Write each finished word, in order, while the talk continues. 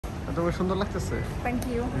তোমার সুন্দর লাগতেছে। Thank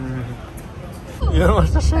you. You're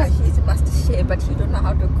master chef. She's a master chef, but she don't know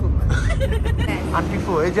how to cook. Auntie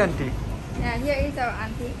Fo, is auntie? Yeah, here is our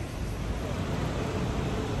auntie.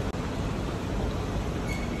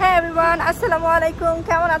 Hey everyone, Assalamualaikum.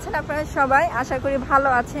 কেমন আছেন আপনারা সবাই? আশা করি ভালো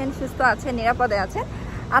আছেন, সুস্থ আছেন, নিরাপদে আছেন।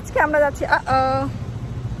 আজকে আমরা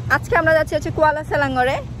যাচ্ছি হচ্ছে কুয়ালা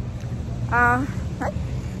সেলাঙ্গরে।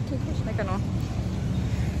 ঠিক আছে না কেন?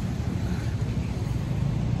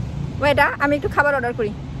 ওয়েটা আমি একটু খাবার অর্ডার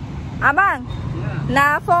করি। আবাং না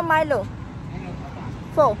ফো মাইলো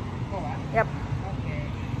ফো।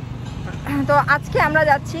 তো আজকে আমরা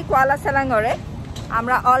যাচ্ছি কুয়ালা সেলাঙ্গরে।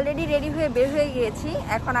 আমরা অলরেডি রেডি হয়ে বের হয়ে গিয়েছি।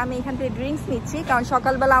 এখন আমি এখান থেকে ড্রিঙ্কস নিচ্ছি, কারণ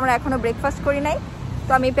সকালবেলা আমরা এখনো ব্রেকফাস্ট করি নাই।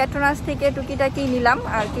 তো আমি পেট্রোনাস থেকে টুকিটাকি নিলাম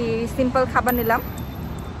আর কি, সিম্পল খাবার নিলাম।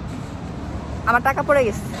 আমার টাকা পড়ে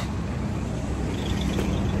গেছে।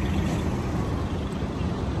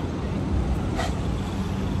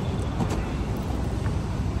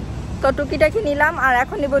 তো টুকিটাকি নিলাম আর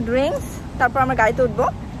এখন নিব ড্রিঙ্কস, তারপর আমরা গাড়িতে উঠবো।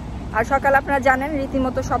 আর সকালে আপনারা জানেন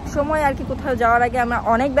রীতিমতো সবসময় আর কি কোথাও যাওয়ার আগে আমরা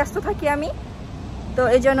অনেক ব্যস্ত থাকি আমি, তো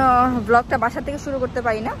এই জন্য ব্লগটা বাসা থেকে শুরু করতে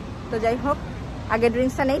পারি না। তো যাই হোক, আগে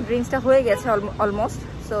ড্রিঙ্কসটা নেই, ড্রিঙ্কসটা হয়ে গেছে অলমোস্ট।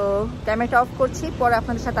 সো ক্যামেরাটা অফ করছি, পরে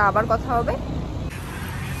আপনাদের সাথে আবার কথা হবে।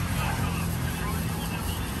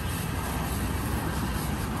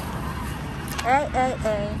 এই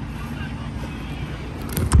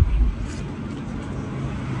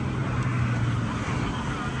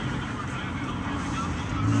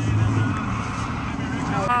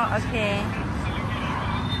ওকে,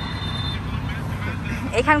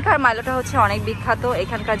 এখানকার মাইলোটা হচ্ছে অনেক বিখ্যাত।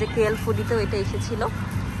 এখানকার যে কেএল ফুডিতেও এটা এসেছিল।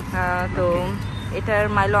 তো এটার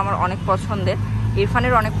মাইলো আমার অনেক পছন্দের,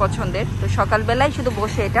 ইরফানের অনেক পছন্দের। তো সকালবেলায় শুধু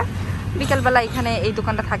বসে এটা, বিকালবেলা এখানে এই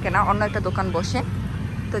দোকানটা থাকে না, অন্য একটা দোকান বসে।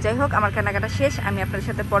 তো যাই হোক, আমার কেনাকাটা শেষ, আমি আপনাদের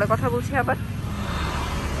সাথে পরে কথা বলছি আবার।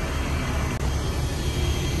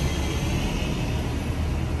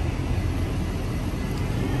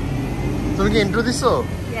 তুমি কি ইন্ট্রো দিছো?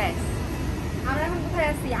 ইয়েস। আমরা এখন কোথায়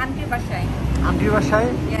আছি? আন্টির বাসায়। আন্টির বাসায়?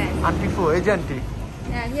 ইয়েস। আন্টি ফো, এই যে আন্টি।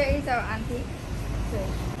 হ্যাঁ, হিয়ার ইজ आवर আন্টি।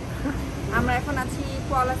 আমরা এখন আছি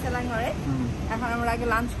কুয়ালা সেলাঙ্গরে। এখন আমরা আগে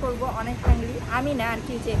লাঞ্চ করব, অনেক হাংরি। আমি না আর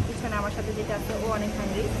কি, যে পিছনে আমার সাথে যেটা আছে ও অনেক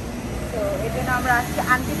হাংরি। তো এই জন্য আমরা আসছি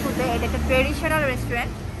আন্টি ফুডে। এটা একটা ট্রেডিশনাল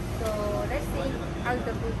রেস্টুরেন্ট। তো let's see how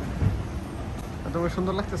the food. তোমার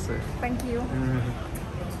সুন্দর লাগতেছে। Thank you.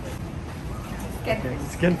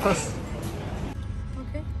 Scan first.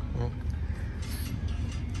 ওকে।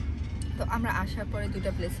 তো আমরা আসার পরে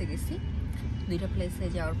দুইটা প্লেসে গেছি। দুইটা প্লেসে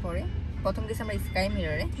যাওয়ার পরে প্রথম গেছি আমরা স্কাই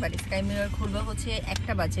মিররে, বাট স্কাই মিরর খুলবে হচ্ছে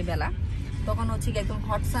 1টা বাজে বেলা। তখন হচ্ছে কি একদম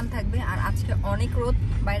হট সান থাকবে, আর আজকে অনেক রোদ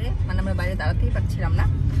বাইরে, মানে আমরা বাইরে দাঁড়াতেই পারছিলাম না।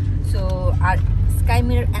 সো আর স্কাই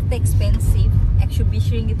মিরর এত এক্সপেন্সিভ, 120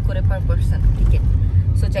 রিঙ্গিত করে পার পারসন টিকিট।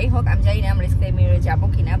 সো যাই হোক, আমি জানি না আমরা স্কাই মিররে যাবো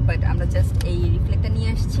কিনা, বাট আমরা জাস্ট এই রিফ্লেক্টটা নিয়ে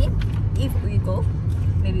আসছি। If we go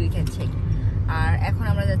maybe we can check. আর এখন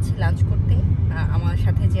আমরা যাচ্ছি লাঞ্চ করতে। আমার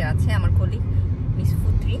সাথে যে আছে আমার কলিগ মিস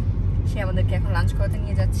ফুত্রি, সে আমাদেরকে এখন লাঞ্চ করতে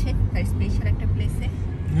নিয়ে যাচ্ছে তার স্পেশাল একটা প্লেসে।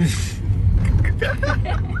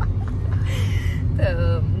 তো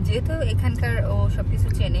যেহেতু এখানকার ও সবকিছু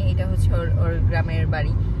চেনে, এটা হচ্ছে ওর গ্রামের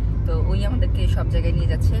বাড়ি, তো ওই আমাদেরকে সব জায়গায় নিয়ে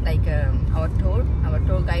যাচ্ছে, লাইক আওয়ার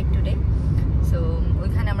টোর গাইড টুডে। সো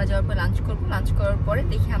ওইখানে আমরা যাওয়ার পর লাঞ্চ করবো। লাঞ্চ করার পরে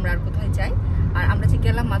দেখি আমরা আর কোথায় যাই। আর আমরা যে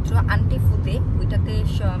গেলাম মাত্র আন্টি ফুতে, ওইটাতে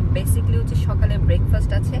বেসিক্যালি হচ্ছে সকালে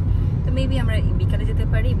ব্রেকফাস্ট আছে। তো মেবি আমরা বিকালে যেতে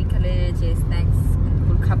পারি, বিকালে যে স্ন্যাক্স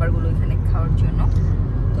খাবারগুলো এখানে খাওয়ার জন্য।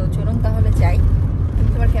 তো চলুন তাহলে যাই। তুমি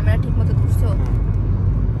তোমার ক্যামেরা ঠিক মতো ধরছো?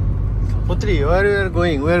 Putri, where we are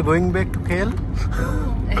going? We are going back to KL.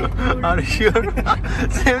 Are you sure?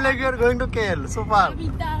 Same like we are going to KL. So far.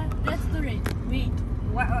 Rabita restaurant. Wait.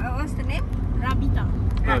 What's the name? Rabita.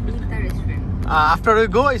 Rabita restaurant. After we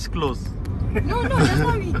go, it's closed. No, that's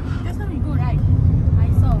why we go, right? I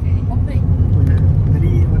saw. Okay.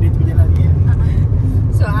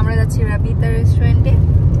 So আমরা যাচ্ছি রাবিতা রেস্টুরেন্টে।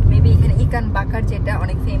 Maybe এখানে ইকান বাকার, যেটা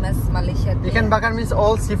অনেক famous মালয়েশিয়াতে। Ikan bakar means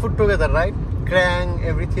all seafood together, right? Krang,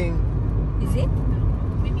 everything. Is it?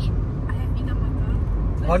 Maybe I have ikan bakar.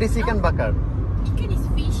 What is ikan bakar? Ikan is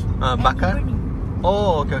fish. Bakar?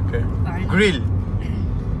 Oh, okay. Burn. Grill?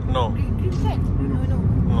 No. Green can? No.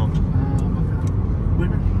 No.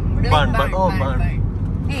 Burn.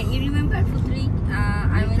 Hey, you remember Futri?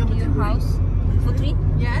 I went to your house. Futri?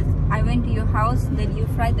 Yes. I went to your house. Then you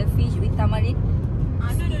fried the fish with tamarind.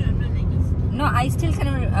 No, not like this. No, I still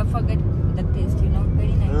cannot forget the taste. You know,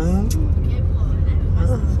 very nice. Careful.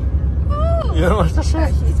 You're master chef.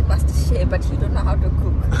 She's a master chef, but she don't know how to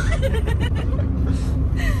cook.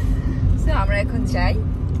 So আমরা এখন যাই,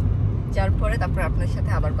 যাওয়ার পরে তারপর আপনার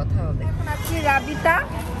সাথে আবার কথা হবে। এখন আছি রাবিতা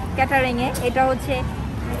ক্যাটারিং এ। এটা হচ্ছে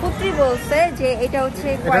পুত্রি বলছে যে এটা হচ্ছে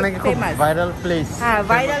কোয়াইট ফেমাস, ভাইরাল প্লেস। হ্যাঁ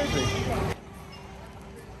ভাইরাল।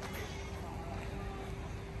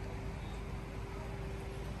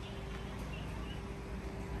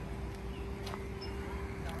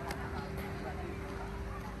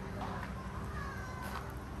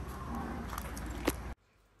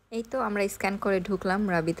 এই তো আমরা স্ক্যান করে ঢুকলাম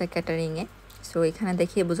রাবিতা ক্যাটারিংয়ে। সো এখানে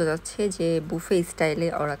দেখিয়ে বোঝা যাচ্ছে যে বুফে স্টাইলে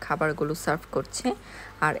ওরা খাবারগুলো সার্ভ করছে।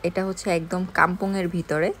 আর এটা হচ্ছে একদম কাম্পংয়ের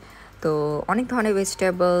ভিতরে। তো অনেক ধরনের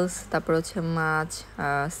ভেজিটেবলস, তারপর হচ্ছে মাছ,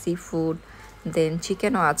 সি ফুড, দেন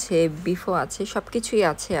চিকেনও আছে, বিফও আছে, সব কিছুই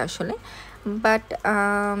আছে আসলে। বাট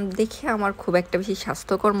দেখে আমার খুব একটা বেশি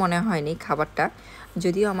স্বাস্থ্যকর মনে হয়নি খাবারটা।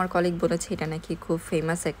 যদিও আমার কলিগ বলেছে এটা নাকি খুব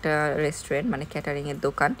ফেমাস একটা রেস্টুরেন্ট, মানে ক্যাটারিংয়ের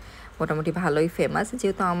দোকান, মোটামুটি ভালোই ফেমাস।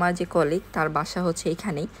 যেহেতু আমার যে কলিগ তার বাসা হচ্ছে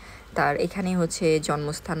এখানেই, তার এখানেই হচ্ছে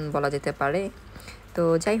জন্মস্থান বলা যেতে পারে। তো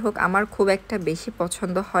যাই হোক, আমার খুব একটা বেশি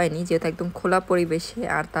পছন্দ হয়নি, যেহেতু একদম খোলা পরিবেশে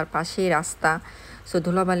আর তার পাশেই রাস্তা। সো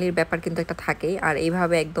ধুলাবালির ব্যাপার কিন্তু একটা থাকেই, আর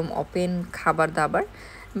এইভাবে একদম ওপেন খাবার দাবার।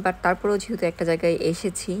 বাট তারপরেও যেহেতু একটা জায়গায়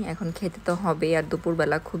এসেছি, এখন খেতে তো হবে। আর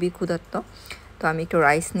দুপুরবেলা খুবই ক্ষুধার্ত, তো আমি একটু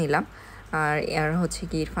রাইস নিলাম। আর হচ্ছে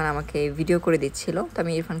কি ইরফান আমাকে ভিডিও করে দিচ্ছিল, তো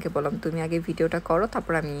আমি ইরফানকে বললাম তুমি আগে ভিডিওটা করো,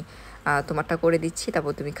 তারপর আমি তোমারটা করে দিচ্ছি,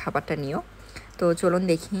 তারপর তুমি খাবারটা নিও। তো চলুন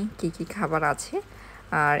দেখি কি কি খাবার আছে।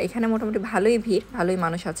 আর এখানে মোটামুটি ভালোই ভিড়, ভালোই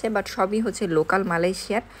মানুষ আছে, বাট সবই হচ্ছে লোকাল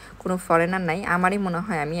মালয়েশিয়ার, কোনো ফরেনার নাই। আমারই মনে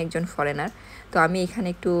হয় আমি একজন ফরেনার। তো আমি এখানে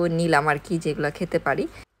একটু নিলাম আর কি, যেগুলো খেতে পারি।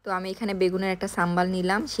 তো আমি এখানে বেগুনের একটা সাম্বাল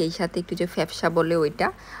নিলাম, সেই সাথে একটু যে ফ্যাপসা বলে ওইটা।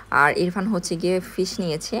 আর ইরফান হচ্ছে গিয়ে ফিশ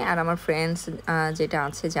নিয়েছে, আর আমার ফ্রেন্ডস যেটা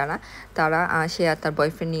আছে যারা, তারা সে আর তার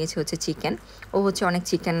বয়ফ্রেন্ড নিয়েছে হচ্ছে চিকেন। ও হচ্ছে অনেক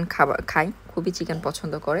চিকেন খায়, খুবই চিকেন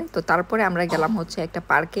পছন্দ করে। তো তারপরে আমরা গেলাম হচ্ছে একটা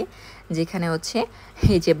পার্কে, যেখানে হচ্ছে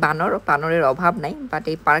এই যে বানরের অভাব নাই, বাট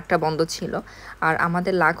এই পার্কটা বন্ধ ছিল। আর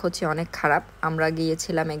আমাদের লাক হচ্ছে অনেক খারাপ, আমরা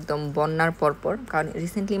গিয়েছিলাম একদম বন্যার পরপর, কারণ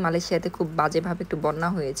রিসেন্টলি মালয়েশিয়াতে খুব বাজেভাবে একটু বন্যা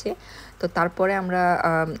হয়েছে। তো তারপরে আমরা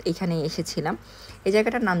এখানে এসেছিলাম। এই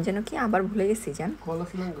জায়গাটার নাম যেন কি আবার ভুলে গেছি জান,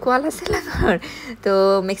 কুয়ালা সেলাঙ্গর। তো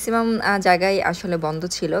ম্যাক্সিমাম জায়গায় আসলে বন্ধ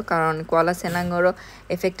ছিল, কারণ কুয়ালা সেলাঙ্গরও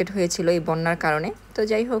এফেক্টেড হয়েছিল এই বন্যার কারণে। তো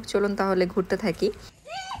যাই হোক, চলুন তাহলে ঘুরতে থাকি।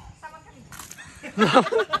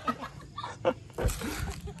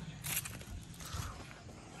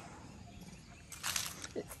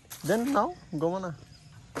 Then now, go mana?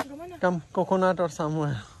 Come, coconut or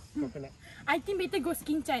somewhere. I think better go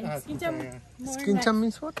Skinchan. Skinchan more Skinchan nice.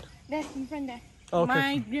 means what? There, in front there. Okay.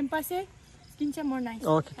 My grandpa say Skinchan more nice.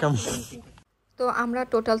 Okay, come. তো আমরা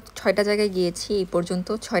total 6টা জায়গায় গিয়েছি, এই পর্যন্ত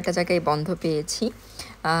 6টা জায়গায় বন্ধ পেয়েছি।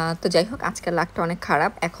 তো যাই হোক, আজকের লাকটা অনেক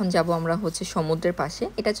খারাপ। এখন যাব আমরা হচ্ছে সমুদ্রের পাশে।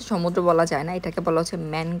 এটা হচ্ছে সমুদ্র বলা যায় না, এটাকে বলা হচ্ছে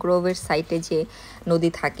ম্যানগ্রোভের সাইডে যে নদী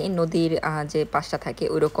থাকে, নদীর যে পাশটা থাকে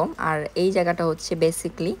ওইরকম। আর এই জায়গাটা হচ্ছে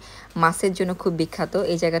বেসিকলি মাছের জন্য খুব বিখ্যাত।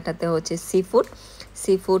 এই জায়গাটাতে হচ্ছে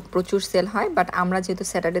সি ফুড প্রচুর সেল হয়। বাট আমরা যেহেতু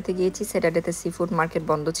স্যাটারডেতে গিয়েছি, স্যাটারডেতে সি ফুড মার্কেট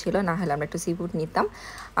বন্ধ ছিল, না হলে আমরা একটু সি ফুড নিতাম।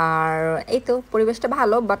 আর এই তো পরিবেশটা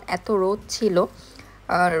ভালো, বাট এত রোদ ছিল।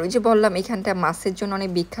 আর ওই যে বললাম এখানটা মাছের জন্য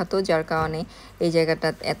অনেক বিখ্যাত, যার কারণে এই জায়গাটা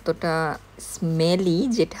এতটা স্মেলি,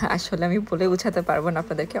 যেটা আসলে আমি বলে বোঝাতে পারবো না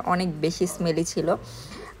আপনাদেরকে, অনেক বেশি স্মেলি ছিল।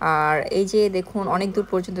 আর এই যে দেখুন অনেক দূর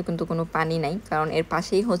পর্যন্ত কিন্তু কোনো পানি নাই, কারণ এর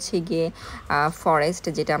পাশেই হচ্ছে গিয়ে ফরেস্ট,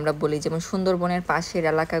 যেটা আমরা বলি। যেমন সুন্দরবনের পাশের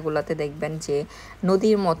এলাকাগুলোতে দেখবেন যে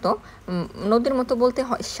নদীর মতো বলতে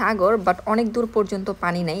হয় সাগর, বাট অনেক দূর পর্যন্ত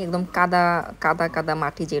পানি নাই, একদম কাদা কাদা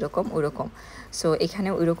মাটি যেরকম ওইরকম। সো এখানে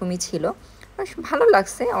ওইরকমই ছিল, ভালো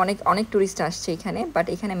লাগছে। অনেক টুরিস্ট আসছে এখানে, বাট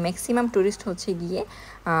এখানে ম্যাক্সিমাম টুরিস্ট হচ্ছে গিয়ে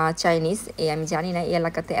চাইনিজ। আমি জানি না এই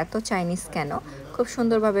এলাকাতে এত চাইনিজ কেন। খুব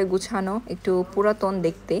সুন্দরভাবে গুছানো, একটু পুরাতন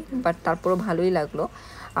দেখতে, বাট তারপরও ভালোই লাগলো।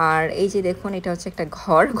 আর এই যে দেখুন, এটা হচ্ছে একটা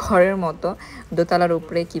ঘরের মতো, দোতলার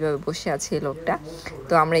উপরে কিভাবে বসে আছে লোকটা।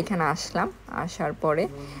 তো আমরা এখানে আসার পরে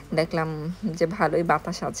দেখলাম যে ভালোই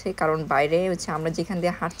বাতাস আছে, কারণ বাইরে হচ্ছে আমরা যেখান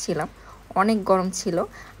দিয়ে হাঁটছিলাম অনেক গরম ছিল।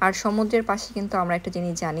 আর সমুদ্রের পাশে কিন্তু আমরা একটা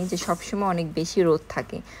জিনিস জানি যে সবসময় অনেক বেশি রোদ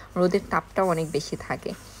থাকে, রোদের তাপটাও অনেক বেশি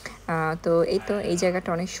থাকে। তো এই জায়গাটা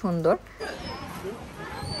অনেক সুন্দর।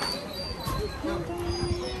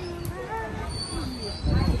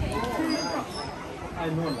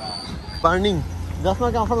 Burning. Just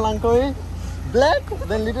now come from Langkoi. Black,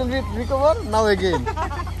 then little bit recover, now again.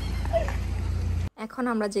 এখন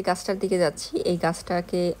আমরা যে গাছটার দিকে যাচ্ছি, এই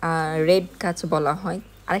গাছটাকে রেড গাছ বলা হয়।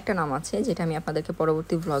 আরেকটা নাম আছে যেটা আমি আপনাদেরকে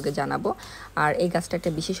পরবর্তী ভ্লগে জানাবো। আর এই গাছটা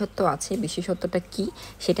একটা বিশেষত্ব আছে, বিশেষত্বটা কি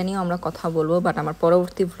সেটা নিয়েও আমরা কথা বলবো, বাট আমার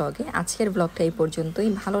পরবর্তী ভ্লগে। আজকের ভ্লগটা এই পর্যন্তই।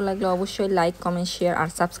 ভালো লাগলে অবশ্যই লাইক, কমেন্ট, শেয়ার আর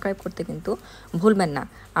সাবস্ক্রাইব করতে কিন্তু ভুলবেন না।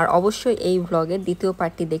 আর অবশ্যই এই ভ্লগের দ্বিতীয়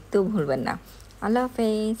পার্টটি দেখতেও ভুলবেন না। আল্লাহ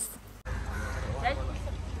হাফেজ।